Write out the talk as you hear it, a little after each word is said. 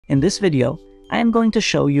In this video, I am going to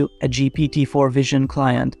show you a GPT-4 Vision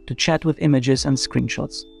client to chat with images and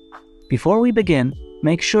screenshots. Before we begin,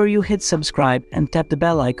 make sure you hit subscribe and tap the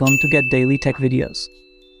bell icon to get daily tech videos.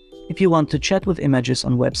 If you want to chat with images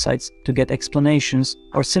on websites to get explanations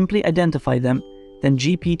or simply identify them, then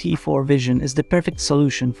GPT-4 Vision is the perfect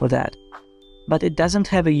solution for that. But it doesn't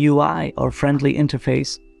have a UI or friendly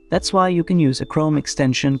interface. That's why you can use a Chrome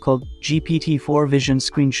extension called GPT-4 Vision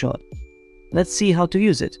Screenshot. Let's see how to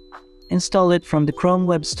use it. Install it from the Chrome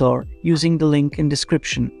Web Store using the link in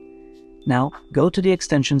description. Now, go to the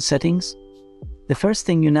extension settings. The first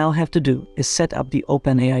thing you now have to do is set up the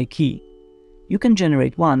OpenAI key. You can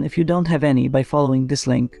generate one if you don't have any by following this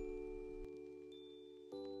link.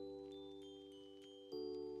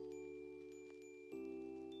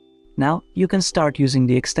 Now, you can start using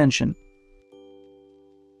the extension.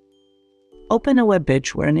 Open a web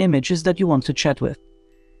page where an image is that you want to chat with.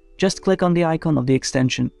 Just click on the icon of the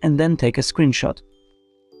extension and then take a screenshot.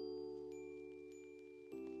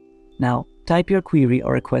 Now, type your query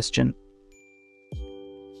or a question.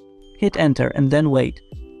 Hit enter and then wait.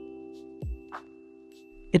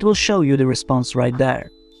 It will show you the response right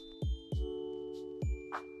there.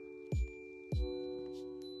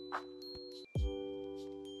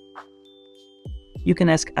 You can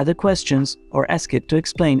ask other questions or ask it to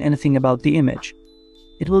explain anything about the image.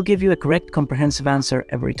 It will give you a correct, comprehensive answer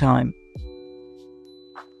every time.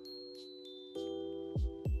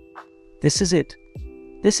 This is it.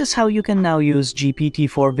 This is how you can now use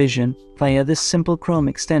GPT-4 Vision via this simple Chrome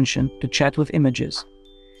extension to chat with images.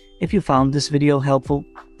 If you found this video helpful,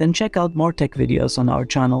 then check out more tech videos on our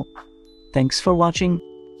channel. Thanks for watching.